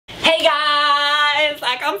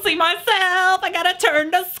can't see myself. I gotta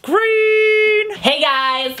turn the screen. Hey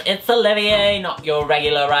guys, it's Olivier, not your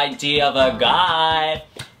regular idea of a guy.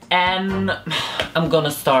 And I'm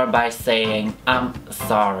gonna start by saying I'm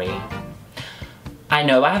sorry. I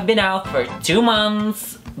know I've been out for 2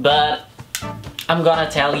 months, but I'm gonna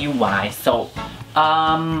tell you why. So,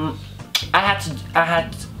 I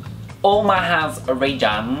had all my house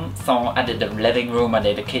redone. So I did the living room, I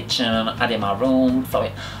did the kitchen, I did my room. So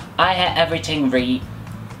I had everything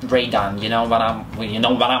redone. You know what I'm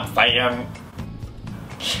saying?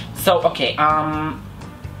 So okay, I'm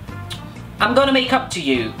gonna make up to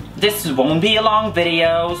you. This won't be a long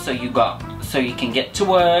video, so you can get to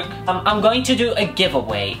work. I'm going to do a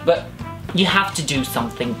giveaway, but you have to do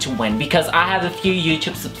something to win because I have a few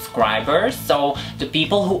YouTube subscribers. So the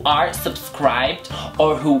people who are subscribed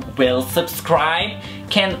or who will subscribe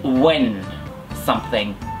can win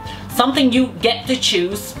something. Something you get to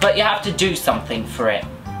choose, but you have to do something for it.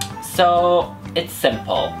 So it's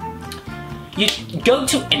simple. You go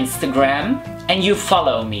to Instagram and you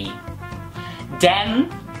follow me. Then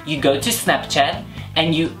you go to Snapchat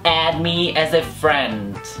and you add me as a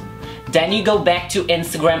friend. Then you go back to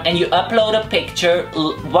Instagram and you upload a picture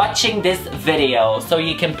watching this video. So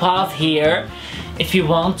you can pause here if you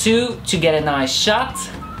want to get a nice shot.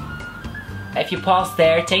 If you pause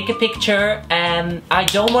there, take a picture, and I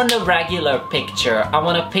don't want a regular picture. I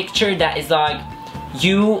want a picture that is like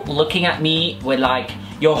you looking at me with like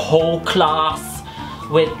your whole class,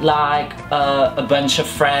 with like a bunch of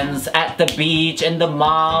friends at the beach, in the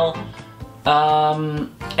mall,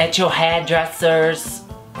 at your hairdressers.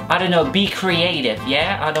 I don't know, be creative,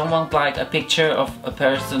 yeah? I don't want like a picture of a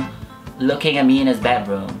person looking at me in his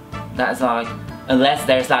bedroom. That's like, unless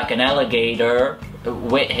there's like an alligator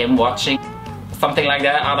with him watching, something like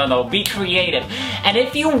that, I don't know, be creative. And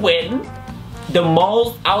if you win, the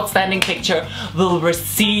most outstanding picture will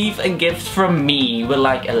receive a gift from me with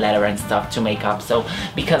like a letter and stuff to make up. So,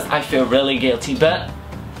 because I feel really guilty, but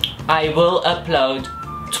I will upload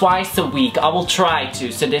twice a week. I will try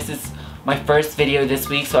to. So this is my first video this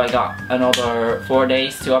week, so I got another 4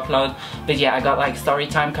 days to upload. But yeah, I got like story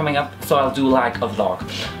time coming up, so I'll do like a vlog.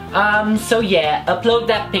 So yeah, upload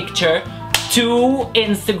that picture to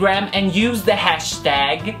Instagram and use the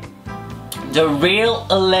hashtag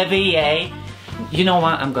therealolivierd. You know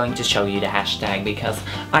what, I'm going to show you the hashtag because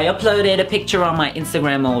I uploaded a picture on my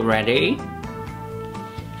Instagram already.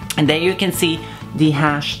 And there you can see the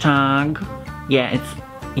hashtag.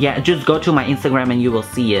 Yeah, just go to my Instagram and you will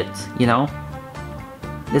see it, you know?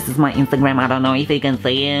 This is my Instagram, I don't know if you can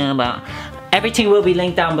see it, but everything will be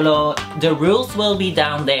linked down below. The rules will be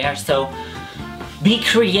down there, so be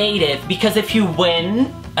creative, because if you win,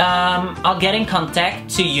 I'll get in contact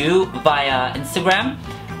to you via Instagram.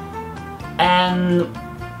 And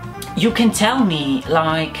you can tell me,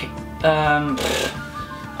 like,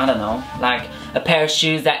 I don't know, like a pair of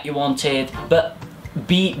shoes that you wanted, but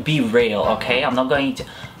be real, okay? I'm not going to,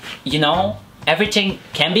 you know, everything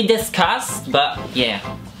can be discussed, but yeah,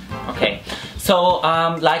 okay. So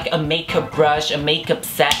like a makeup brush, a makeup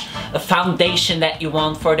set, a foundation that you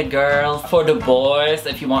want for the girls, for the boys,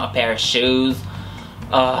 if you want a pair of shoes,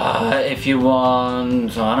 if you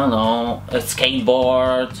want, I don't know, a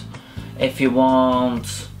skateboard, if you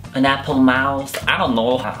want an Apple mouse, I don't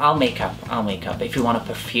know, I'll make up. If you want a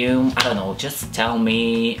perfume, I don't know, just tell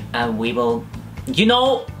me and we will, you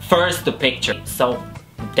know, first the picture. So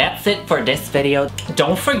that's it for this video.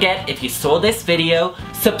 Don't forget, if you saw this video,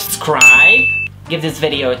 subscribe, give this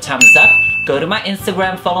video a thumbs up, go to my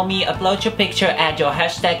Instagram, follow me, upload your picture, add your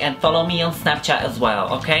hashtag, and follow me on Snapchat as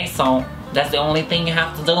well, okay? So that's the only thing you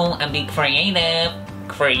have to do, and be creative.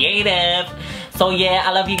 So yeah,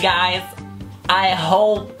 I love you guys. I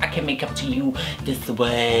hope I can make up to you this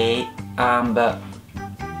way. But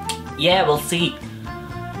yeah, we'll see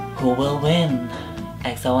who will win.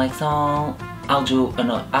 XOXO.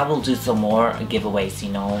 I will do some more giveaways, you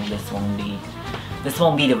know. This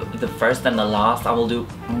won't be the first and the last. I will do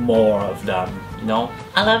more of them, you know.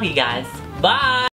 I love you guys. Bye.